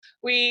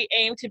We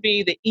aim to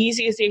be the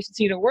easiest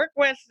agency to work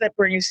with that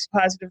brings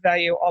positive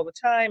value all the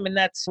time. And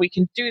we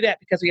can do that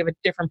because we have a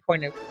different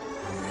point of view.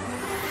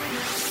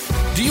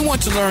 Do you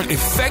want to learn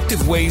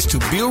effective ways to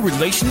build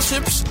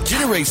relationships,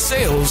 generate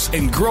sales,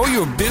 and grow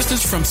your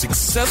business from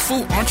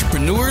successful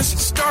entrepreneurs,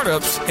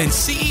 startups, and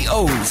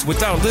CEOs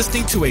without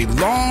listening to a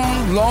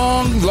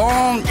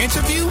long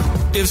interview?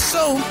 If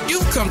so,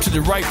 you've come to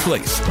the right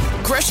place.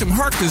 Gresham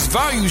Harkless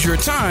values your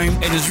time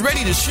and is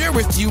ready to share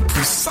with you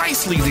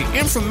precisely the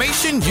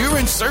information you're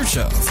in search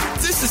of.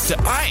 This is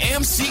the I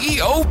Am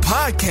CEO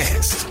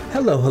podcast.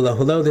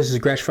 Hello. This is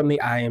Gresh from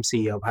the I Am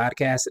CEO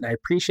podcast, and I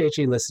appreciate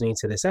you listening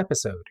to this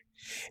episode.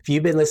 If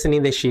you've been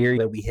listening this year,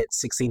 we hit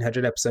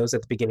 1,600 episodes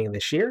at the beginning of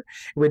this year.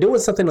 We're doing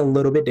something a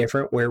little bit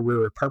different where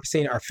we're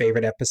repurposing our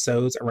favorite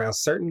episodes around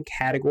certain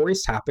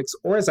categories, topics,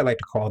 or as I like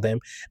to call them,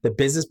 the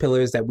business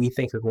pillars that we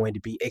think are going to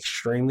be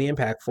extremely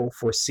impactful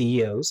for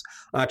CEOs,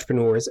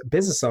 entrepreneurs,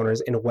 business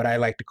owners, and what I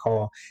like to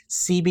call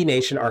CB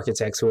Nation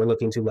architects who are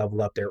looking to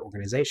level up their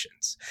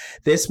organizations.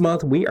 This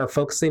month, we are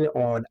focusing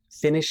on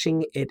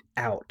finishing it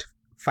out.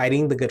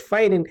 Fighting the good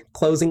fight and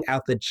closing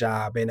out the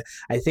job. And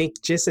I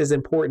think just as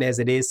important as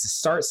it is to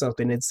start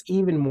something, it's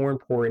even more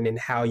important in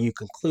how you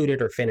conclude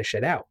it or finish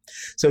it out.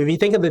 So if you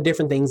think of the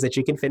different things that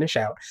you can finish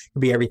out, it could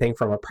be everything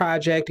from a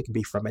project, it could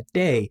be from a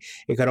day,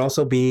 it could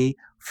also be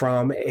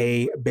from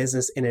a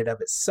business in and of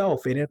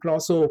itself. And it can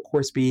also, of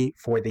course, be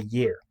for the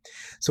year.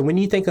 So when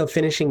you think of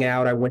finishing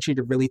out, I want you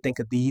to really think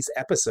of these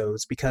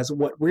episodes because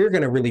what we're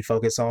going to really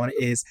focus on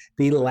is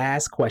the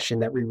last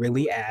question that we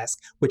really ask,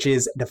 which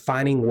is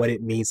defining what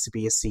it means to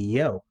be a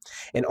CEO.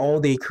 And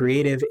all the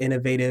creative,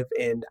 innovative,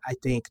 and I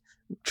think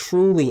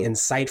truly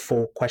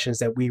insightful questions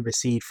that we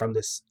received from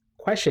this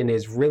question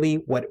is really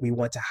what we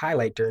want to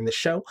highlight during the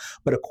show.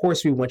 But of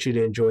course, we want you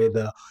to enjoy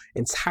the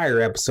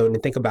entire episode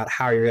and think about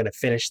how you're going to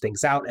finish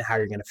things out and how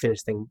you're going to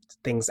finish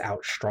things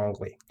out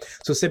strongly.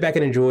 So sit back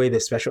and enjoy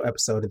this special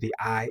episode of the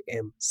I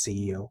Am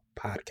CEO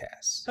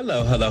podcast.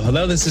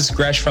 Hello. This is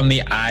Gresh from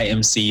the I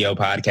Am CEO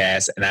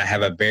podcast, and I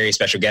have a very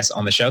special guest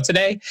on the show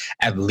today.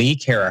 I have Lee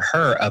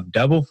Carraher of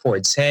Double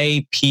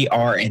Forte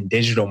PR and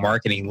Digital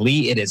Marketing.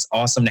 Lee, it is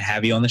awesome to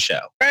have you on the show.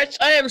 Gresh,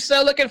 I am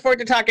so looking forward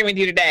to talking with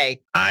you today.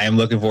 I am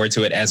looking forward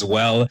to it as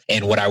well.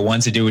 And what I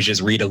want to do is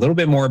just read a little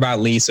bit more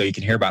about Lee so you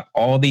can hear about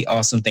all the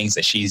awesome things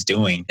that she's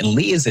doing. And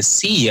Lee is the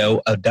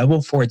CEO of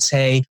Double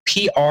Forte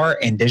PR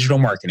and Digital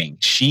Marketing.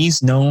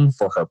 She's known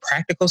for her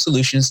practical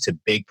solutions to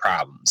big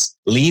problems.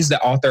 Lee's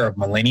the author of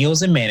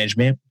Millennials in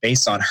Management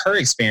based on her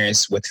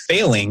experience with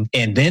failing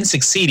and then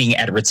succeeding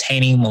at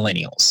retaining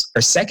millennials.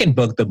 Her second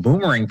book, The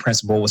Boomerang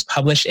Principle, was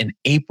published in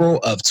April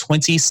of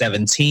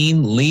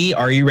 2017. Lee,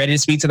 are you ready to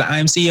speak to the I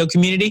Am CEO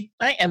community?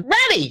 I am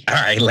ready. All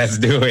right, let's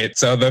do it.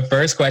 So the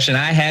first question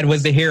I had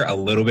was to hear a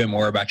little bit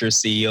more about your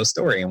CEO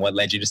story and what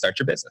led you to start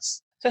your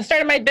business. So I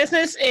started my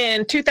business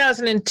in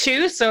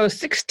 2002, so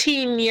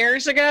 16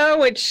 years ago,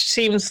 which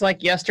seems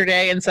like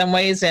yesterday in some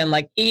ways and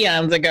like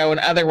eons ago in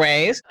other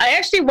ways. I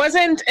actually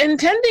wasn't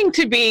intending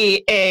to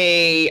be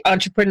a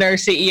entrepreneur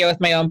CEO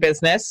with my own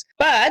business,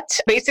 but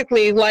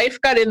basically life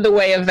got in the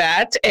way of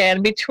that.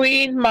 And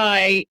between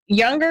my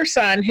younger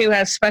son, who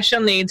has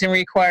special needs and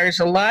requires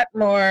a lot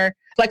more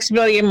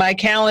flexibility in my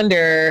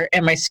calendar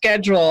and my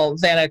schedule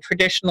than a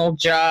traditional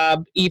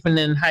job, even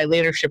in high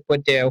leadership,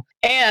 would do.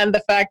 And the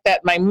fact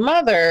that my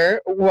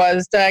mother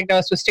was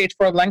diagnosed with stage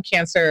 4 lung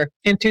cancer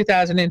in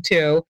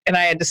 2002, and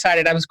I had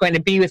decided I was going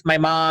to be with my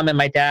mom and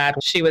my dad.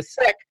 She was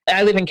sick.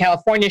 I live in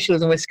California. She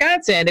lives in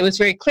Wisconsin. It was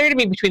very clear to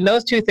me between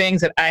those two things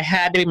that I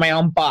had to be my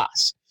own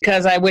boss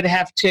because I would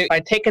have to, if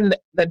I'd taken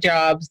the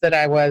jobs that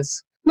I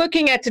was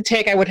looking at to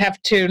take, I would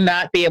have to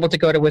not be able to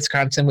go to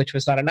Wisconsin, which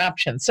was not an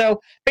option.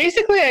 So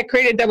basically, I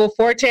created Double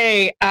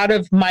Forte out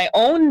of my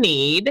own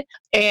need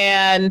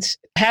and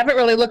haven't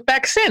really looked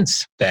back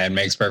since. That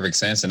makes perfect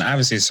sense. And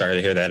obviously, sorry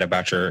to hear that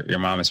about your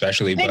mom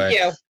especially. Thank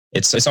you.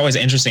 It's always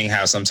interesting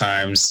how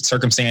sometimes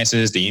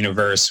circumstances, the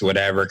universe,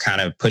 whatever kind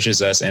of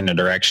pushes us in a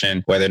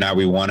direction, whether or not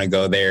we want to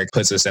go there,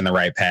 puts us in the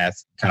right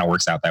path, kind of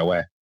works out that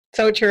way.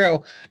 So true.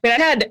 I mean,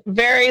 I had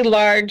very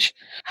large,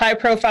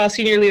 high-profile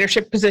senior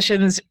leadership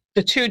positions,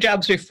 the 2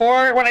 jobs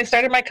before when I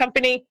started my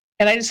company,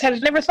 and I just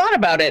had never thought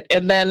about it.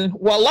 And then,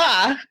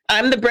 voila,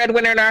 I'm the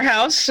breadwinner in our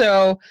house,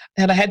 and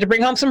I had to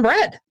bring home some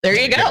bread. There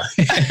you go.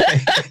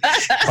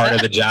 Part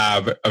of the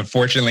job,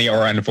 unfortunately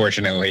or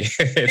unfortunately,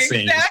 it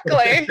seems.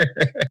 Exactly.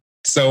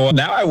 So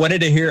now I wanted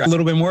to hear a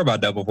little bit more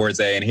about Double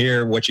Forte and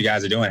hear what you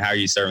guys are doing. How are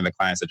you serving the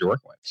clients that you're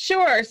working with?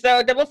 Sure.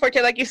 So Double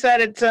Forte, like you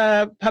said, it's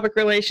a public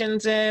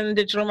relations and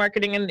digital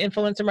marketing and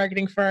influencer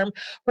marketing firm.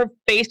 We're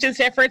based in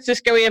San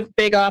Francisco. We have a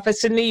big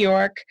office in New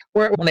York.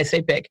 When I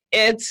say big,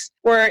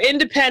 we're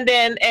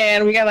independent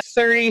and we got like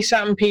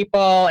 30-something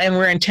people and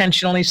we're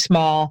intentionally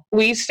small.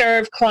 We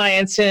serve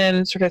clients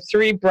in sort of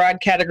 3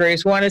 broad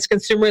categories. One is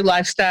consumer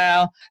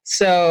lifestyle.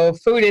 So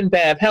food and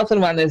bev, health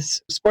and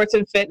wellness, sports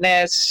and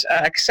fitness,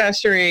 accessories,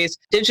 accessories,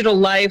 digital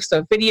life,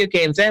 so video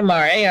games, MR,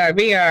 AR,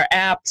 VR,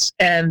 apps,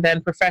 and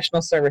then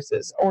professional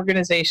services,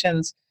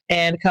 organizations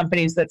and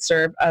companies that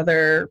serve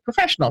other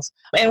professionals.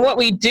 And what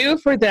we do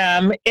for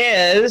them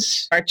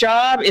is, our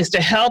job is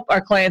to help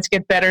our clients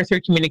get better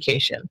through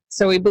communication.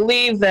 So we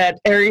believe that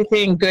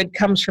everything good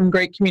comes from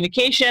great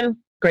communication.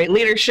 Great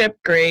leadership,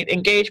 great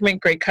engagement,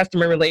 great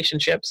customer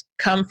relationships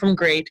come from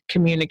great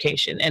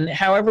communication. And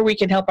however we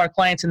can help our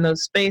clients in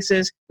those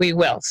spaces, we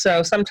will.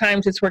 So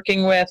sometimes it's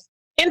working with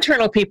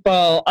internal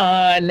people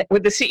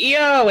with the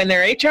CEO and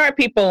their HR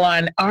people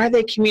on, are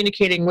they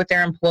communicating with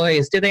their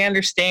employees? Do they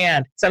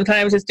understand?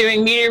 Sometimes it's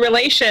doing media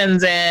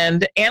relations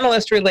and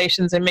analyst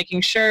relations and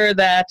making sure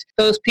that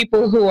those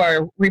people who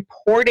are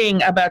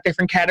reporting about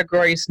different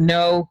categories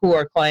know who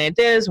our client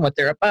is and what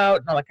they're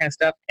about and all that kind of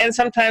stuff. And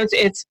sometimes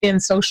it's in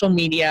social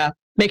media,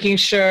 making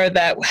sure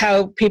that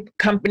how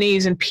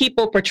companies and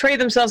people portray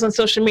themselves on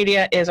social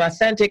media is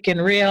authentic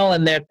and real,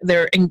 and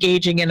they're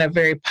engaging in a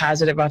very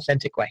positive,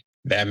 authentic way.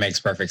 That makes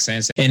perfect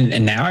sense.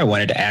 And now I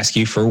wanted to ask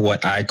you for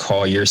what I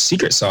call your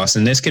secret sauce.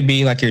 And this could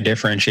be like your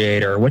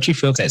differentiator, or what you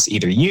feel that's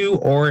either you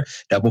or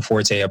Double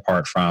Forte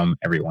apart from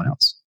everyone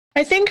else.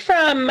 I think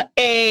from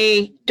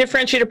a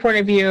differentiator point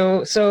of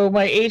view, so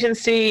my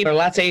agency, or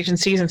lots of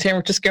agencies in San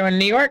Francisco and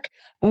New York,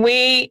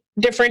 we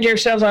differentiate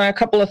ourselves on a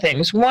couple of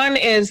things. One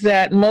is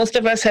that most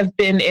of us have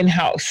been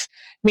in-house,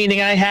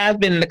 meaning I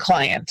have been the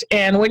client.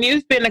 And when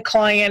you've been a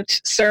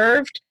client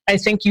served, I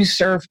think you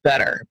serve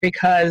better,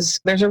 because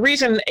there's a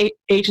reason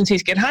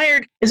agencies get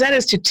hired,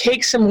 is to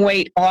take some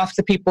weight off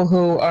the people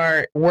who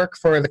work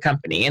for the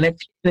company. And if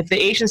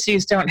the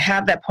agencies don't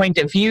have that point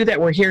of view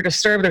that we're here to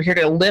serve, they're here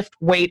to lift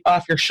weight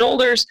off your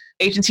shoulders,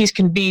 agencies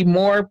can be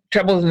more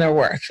trouble than they're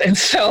worth. And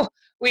so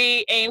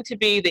we aim to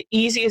be the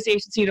easiest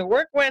agency to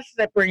work with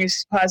that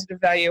brings positive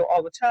value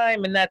all the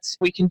time. And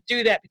we can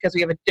do that because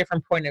we have a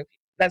different point of view.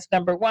 That's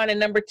number one. And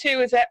number two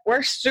is that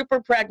we're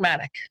super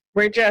pragmatic.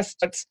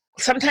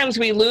 Sometimes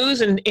we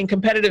lose in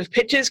competitive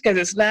pitches because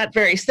it's not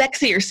very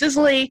sexy or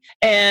sizzly.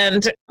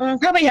 And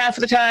probably half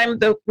of the time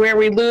where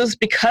we lose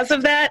because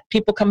of that,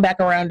 people come back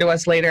around to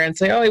us later and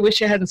say, oh, I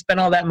wish you hadn't spent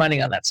all that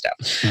money on that stuff.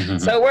 Mm-hmm.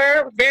 So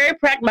we're very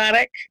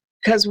pragmatic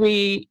because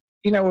we're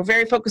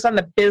very focused on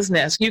the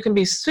business. You can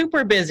be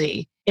super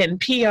busy in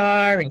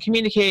PR and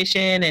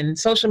communication and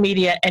social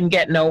media and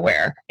get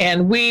nowhere.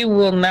 And we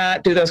will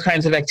not do those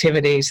kinds of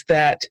activities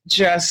that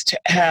just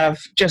have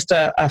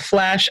a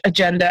flash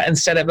agenda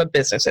instead of a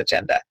business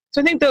agenda.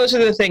 So I think those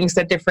are the things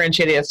that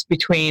differentiate us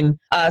between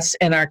us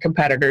and our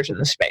competitors in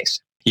the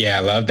space. Yeah,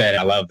 I love that.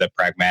 I love the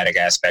pragmatic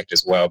aspect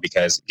as well,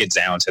 because it gets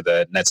down to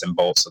the nuts and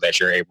bolts so that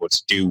you're able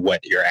to do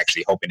what you're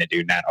actually hoping to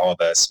do, not all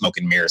the smoke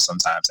and mirrors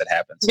sometimes that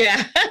happens.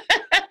 Yeah.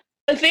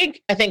 I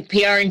think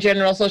PR in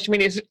general, social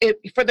media,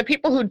 for the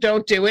people who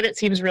don't do it, it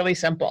seems really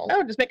simple.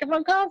 Oh, just make a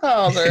phone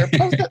calls or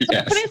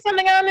putting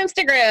something on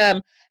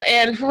Instagram.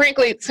 And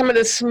frankly, some of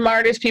the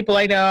smartest people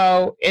I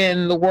know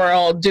in the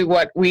world do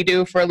what we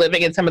do for a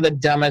living, and some of the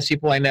dumbest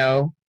people I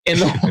know in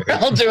the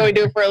world do what we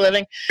do for a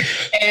living.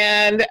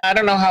 And I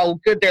don't know how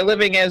good their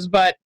living is,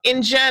 but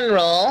in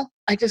general,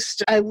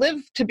 I live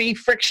to be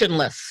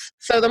frictionless.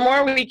 So the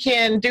more we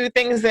can do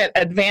things that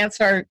advance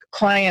our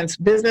clients'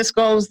 business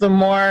goals, the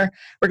more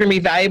we're going to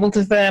be valuable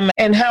to them.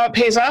 And how it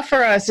pays off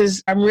for us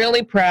is, I'm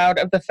really proud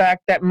of the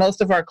fact that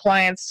most of our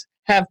clients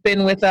have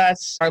been with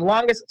us.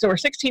 So we're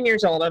 16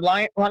 years old. Our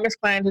longest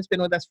client has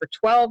been with us for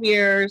 12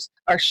 years.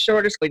 Our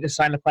shortest, we just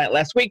signed a client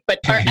last week, but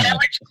our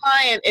average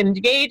client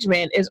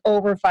engagement is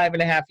over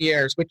 5.5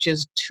 years, which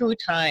is 2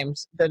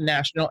 times the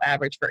national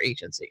average for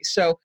agencies.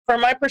 So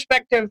from my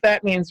perspective,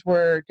 that means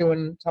we're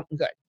doing something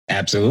good.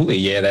 Absolutely.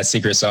 Yeah, that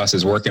secret sauce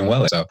is working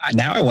well. So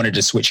now I wanted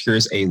to switch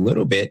gears a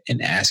little bit and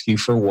ask you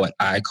for what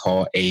I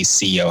call a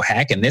CEO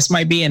hack. And this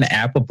might be an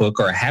app, a book,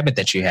 or a habit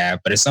that you have,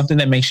 but it's something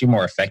that makes you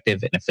more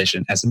effective and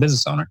efficient as a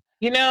business owner.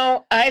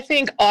 I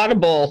think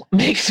Audible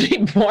makes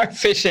me more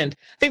efficient.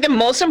 I think the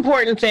most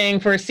important thing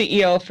for a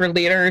CEO, for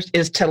leaders,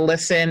 is to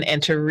listen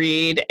and to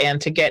read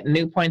and to get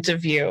new points of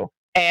view.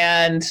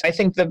 And I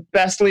think the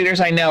best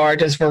leaders I know are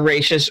just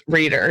voracious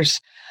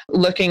readers,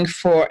 looking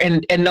for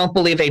and don't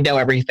believe they know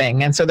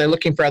everything. And so they're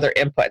looking for other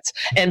inputs.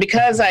 And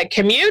because I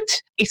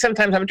commute,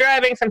 sometimes I'm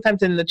driving,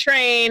 sometimes in the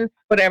train,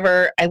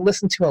 whatever, I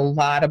listen to a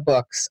lot of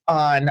books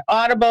on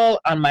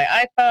Audible, on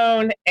my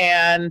iPhone,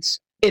 and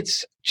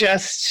it's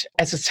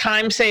a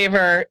time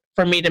saver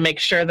for me to make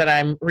sure that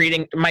I'm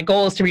reading. My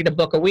goal is to read a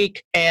book a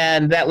week,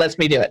 and that lets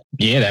me do it.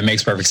 Yeah, that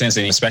makes perfect sense.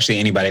 And especially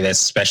anybody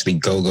that's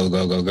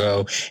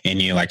go.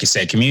 And like you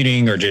said,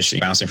 commuting or just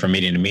bouncing from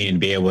meeting to meeting, to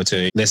be able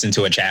to listen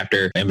to a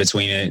chapter in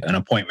between an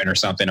appointment or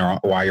something, or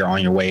while you're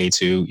on your way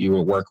to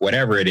your work,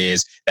 whatever it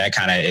is, that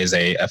kind of is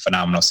a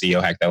phenomenal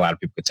CEO hack that a lot of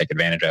people could take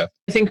advantage of.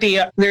 I think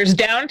there's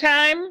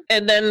downtime,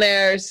 and then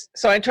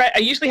I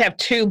usually have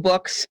 2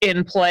 books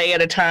in play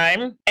at a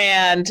time,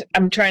 and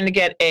I'm trying to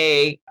get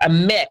a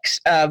mix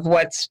of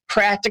what's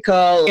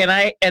practical.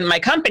 And in my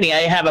company,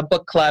 I have a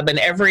book club, and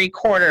every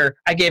quarter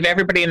I give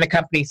everybody in the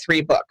company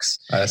 3 books.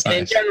 Oh, that's nice.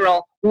 In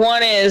general,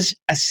 one is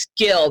a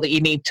skill that you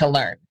need to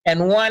learn,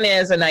 and one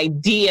is an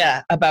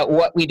idea about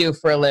what we do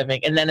for a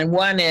living, and then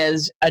one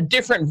is a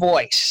different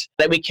voice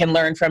that we can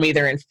learn from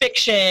either in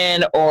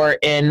fiction or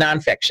in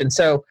nonfiction.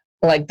 So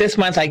like this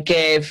month I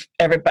gave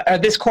everybody, or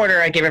this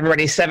quarter I gave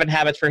everybody 7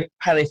 habits for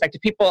highly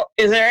effective people.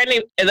 Is there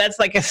any, that's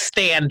like a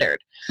standard.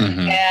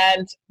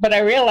 But I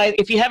realized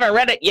if you haven't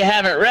read it, you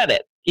haven't read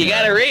it. You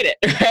got to read it,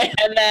 right?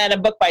 And then a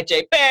book by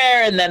Jay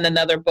Baer, and then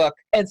another book.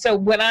 And so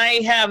when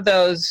I have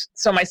those,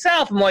 so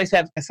myself, I'm always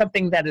have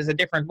something that is a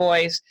different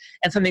voice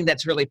and something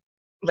that's really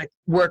like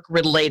work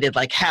related,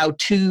 like how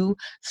to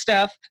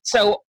stuff.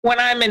 So when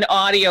I'm in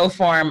audio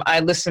form, I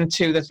listen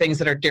to the things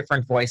that are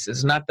different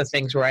voices, not the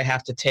things where I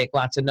have to take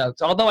lots of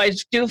notes. Although I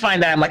do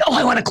find that I'm like, oh,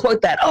 I want to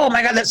quote that. Oh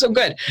my God, that's so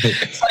good.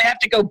 So I have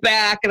to go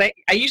back, and I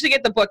usually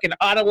get the book in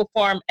audible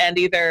form and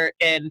either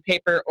in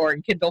paper or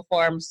in Kindle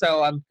form.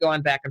 So I'm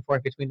going back and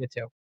forth between the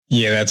two.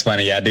 Yeah, that's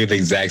funny. Yeah, I do the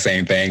exact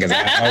same thing because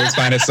I always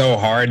find it so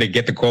hard to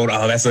get the quote.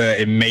 Oh, that's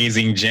an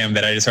amazing gem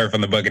that I just heard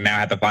from the book, and now I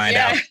have to find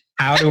out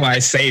how do I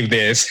save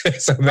this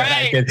so that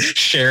I can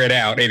share it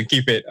out and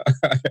keep it.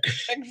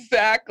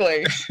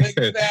 Exactly.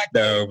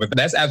 No, but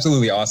that's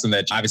absolutely awesome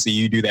that obviously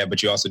you do that,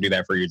 but you also do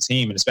that for your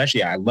team. And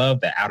especially I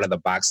love the out of the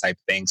box type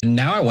things.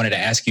 Now I wanted to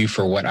ask you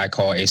for what I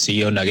call a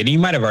CEO nugget. You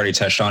might have already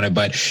touched on it,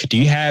 but do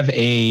you have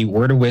a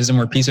word of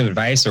wisdom or piece of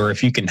advice, or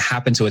if you can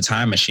hop into a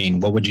time machine,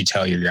 what would you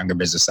tell your younger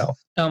business self?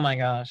 Oh my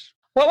gosh.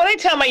 What would I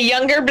tell my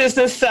younger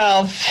business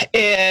self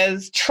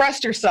is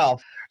trust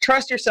yourself.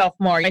 Trust yourself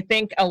more. I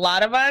think a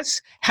lot of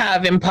us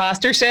have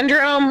imposter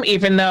syndrome,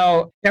 even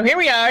though, here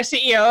we are,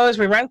 CEOs,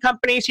 we run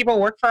companies, people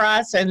work for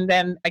us. And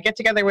then I get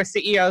together with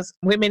CEOs,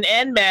 women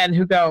and men,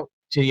 who go,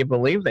 do you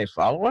believe they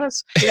follow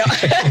us? So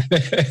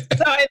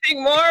I think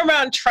more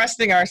around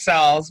trusting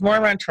ourselves.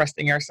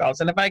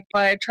 And if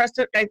I trust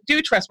it, I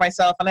do trust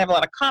myself, and I have a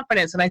lot of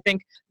confidence. And I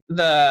think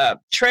the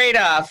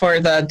trade-off or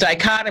the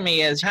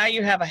dichotomy is how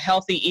you have a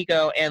healthy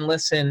ego and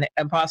listen,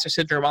 imposter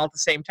syndrome all at the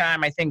same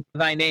time. I think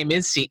my name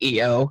is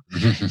CEO.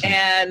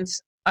 And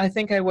I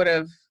think I would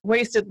have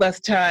wasted less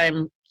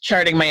time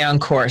charting my own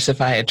course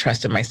if I had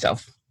trusted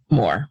myself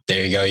more.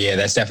 There you go. Yeah,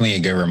 that's definitely a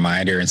good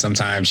reminder. And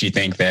sometimes you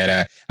think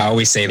that I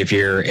always say if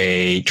you're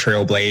a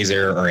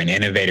trailblazer or an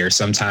innovator,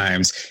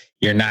 sometimes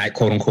you're not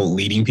quote unquote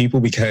leading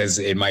people because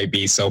it might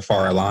be so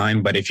far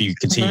aligned. But if you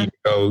continue to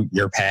go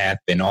your path,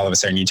 then all of a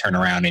sudden you turn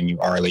around and you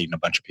are leading a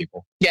bunch of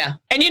people. Yeah.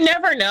 And you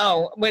never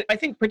know. I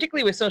think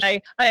particularly with social,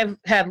 I have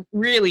had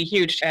really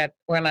huge chat.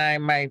 When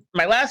my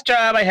last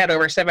job, I had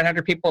over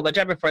 700 people. The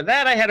job before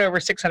that, I had over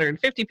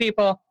 650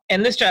 people.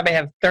 And this job, I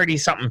have 30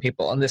 something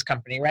people in this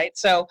company, right?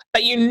 So,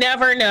 but you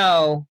never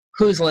know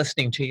who's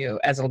listening to you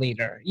as a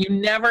leader. You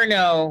never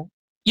know.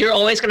 You're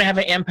always going to have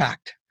an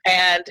impact.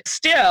 And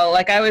still,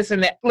 like I was in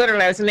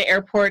the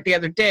airport the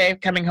other day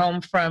coming home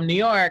from New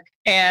York,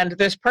 and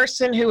this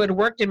person who had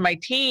worked in my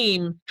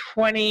team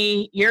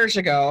 20 years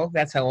ago,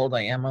 that's how old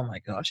I am, oh my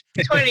gosh,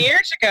 20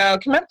 years ago,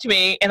 came up to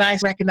me, and I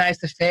recognized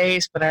the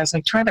face, but I was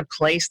like trying to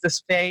place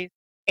this face.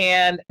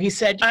 And he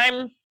said,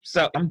 I'm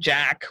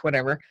Jack,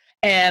 whatever.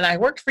 And I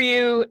worked for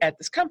you at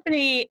this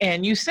company,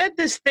 and you said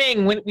this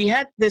thing when we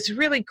had this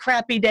really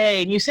crappy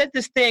day, and you said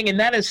this thing, and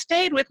that has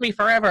stayed with me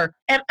forever.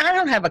 And I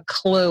don't have a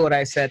clue what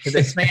I said to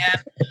this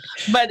man,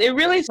 but it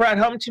really brought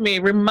home to me,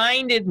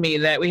 reminded me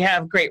that we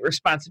have great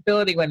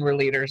responsibility when we're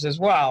leaders as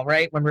well,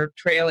 right? When we're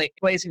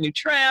blazing new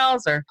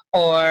trails,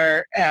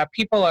 or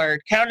people are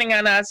counting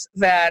on us,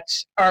 that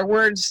our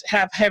words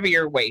have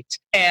heavier weight,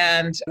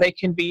 and they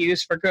can be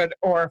used for good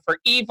or for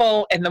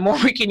evil. And the more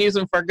we can use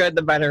them for good,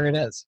 the better it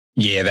is.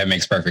 Yeah, that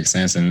makes perfect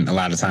sense. And a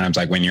lot of times,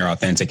 like when you're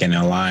authentic and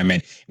in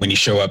alignment, when you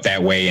show up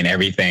that way and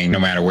everything, no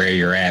matter where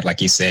you're at, like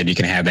you said, you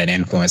can have that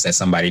influence that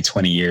somebody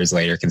 20 years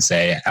later can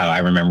say, oh, I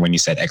remember when you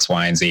said X,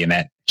 Y, and Z, and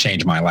that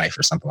changed my life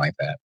or something like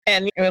that.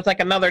 And it was like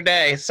another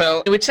day.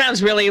 So, which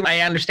sounds really, I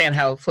understand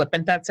how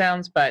flippant that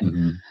sounds, but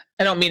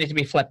I don't mean it to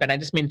be flippant. I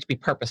just mean it to be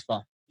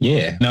purposeful.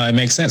 Yeah, no, it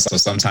makes sense. So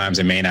sometimes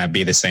it may not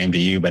be the same to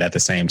you, but at the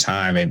same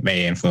time, it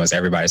may influence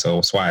everybody. So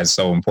that's why it's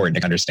so important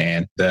to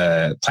understand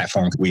the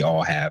platform we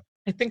all have.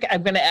 I think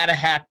I'm going to add a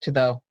hack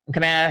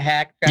Can I add a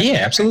hack? Yeah,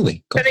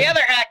 absolutely. So the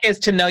other hack is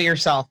to know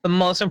yourself. The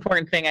most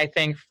important thing, I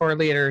think, for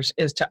leaders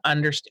is to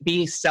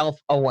be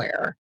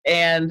self-aware.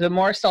 And the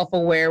more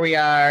self-aware we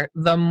are,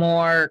 the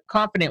more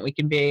confident we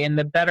can be, and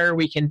the better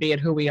we can be at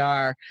who we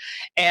are.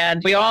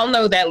 And we all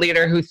know that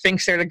leader who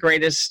thinks they're the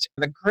greatest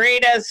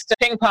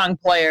ping pong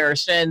player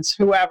since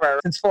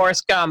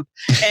Forrest Gump,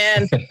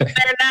 and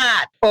they're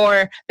not.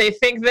 Or they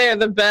think they're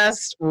the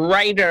best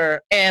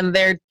writer, and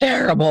they're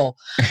terrible.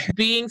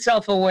 Being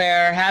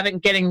self-aware,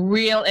 getting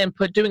real personal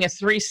input, doing a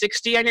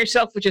 360 on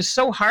yourself, which is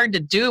so hard to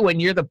do when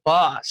you're the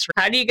boss.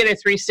 How do you get a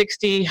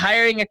 360?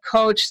 Hiring a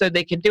coach so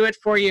they can do it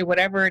for you,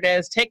 whatever it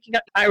is.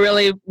 I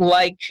really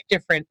like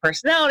different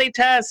personality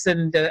tests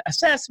and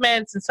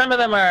assessments, and some of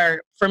them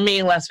are, for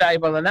me, less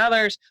valuable than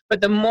others.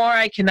 But the more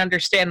I can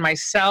understand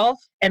myself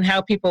and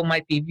how people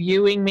might be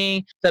viewing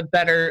me, the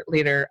better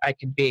leader I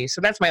can be.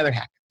 So that's my other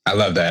hack. I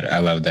love that. I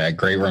love that.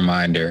 Great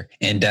reminder.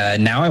 And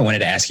now I wanted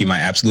to ask you my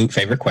absolute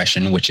favorite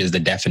question, which is the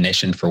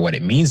definition for what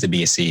it means to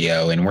be a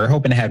CEO. And we're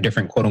hoping to have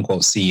different quote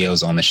unquote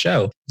CEOs on the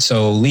show.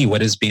 So Lee,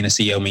 what does being a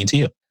CEO mean to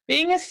you?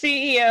 Being a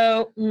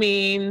CEO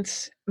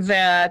means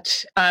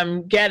that I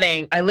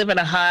live in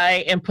a high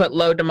input,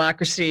 low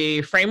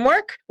democracy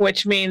framework,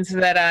 which means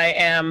that I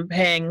am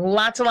paying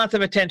lots and lots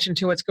of attention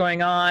to what's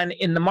going on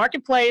in the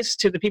marketplace,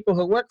 to the people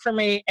who work for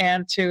me,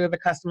 and to the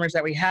customers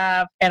that we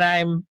have. And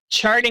I'm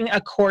charting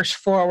a course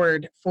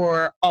forward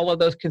for all of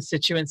those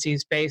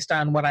constituencies based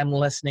on what I'm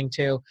listening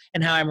to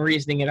and how I'm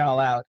reasoning it all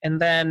out.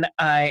 And then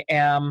I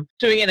am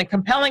doing it in a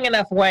compelling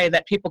enough way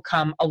that people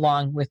come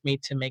along with me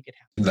to make it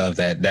happen. Love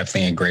that.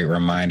 Definitely a great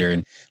reminder.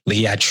 And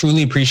Lee, I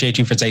truly appreciate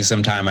you for taking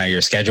some time out of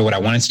your schedule. What I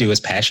wanted to do is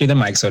pass you the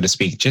mic, so to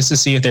speak, just to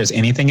see if there's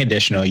anything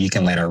additional you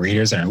can let our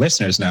readers and our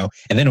listeners know.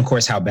 And then, of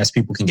course, how best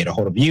people can get a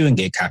hold of you and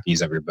get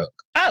copies of your book.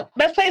 Oh,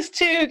 best place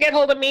to get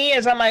hold of me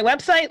is on my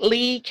website,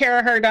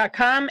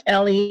 leecaraher.com,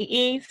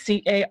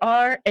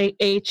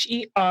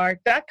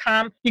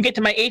 leecaraher.com. You get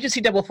to my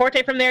agency, Double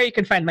Forte, from there. You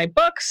can find my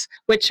books,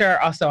 which are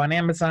also on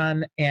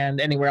Amazon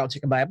and anywhere else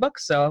you can buy a book.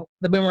 So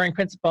The Boomerang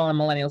Principle and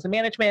Millennials in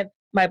Management.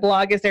 My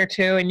blog is there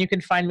too, and you can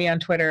find me on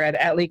Twitter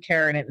at Lee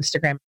Carer and at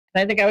Instagram.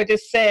 And I think I would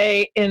just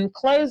say in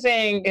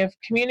closing, if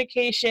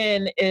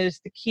communication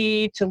is the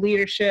key to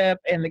leadership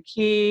and the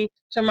key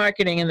to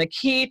marketing and the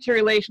key to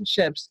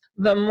relationships,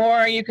 the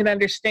more you can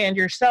understand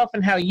yourself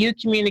and how you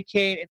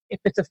communicate, if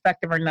it's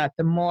effective or not,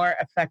 the more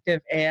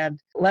effective and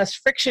less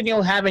friction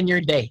you'll have in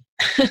your day.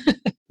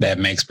 That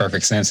makes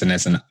perfect sense. And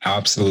it's an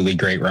absolutely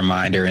great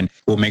reminder. And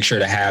we'll make sure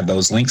to have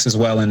those links as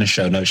well in the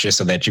show notes, just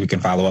so that you can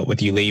follow up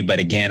with you, Lee. But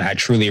again, I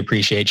truly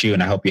appreciate you,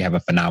 and I hope you have a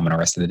phenomenal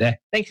rest of the day.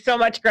 Thank you so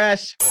much,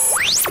 Gresh.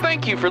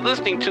 Thank you for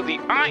listening to the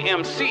I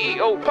Am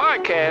CEO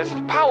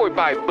podcast, powered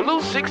by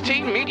Blue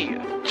 16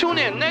 Media. Tune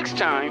in next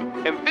time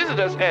and visit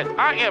us at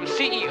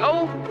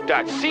imceo.co.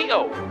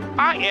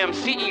 I Am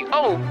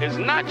CEO is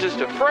not just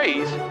a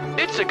phrase,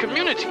 it's a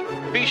community.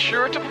 Be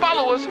sure to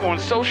follow us on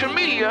social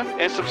media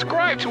and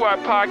subscribe to our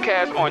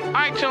podcast on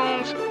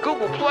iTunes,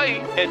 Google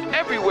Play, and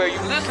everywhere you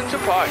listen to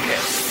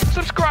podcasts.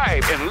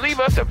 Subscribe and leave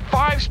us a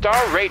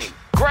 5-star rating.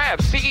 Grab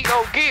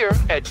CEO gear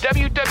at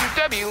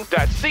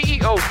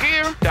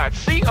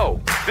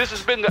www.ceogear.co. This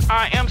has been the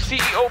I Am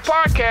CEO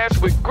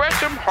podcast with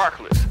Gresham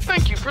Harkless.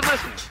 Thank you for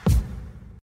listening.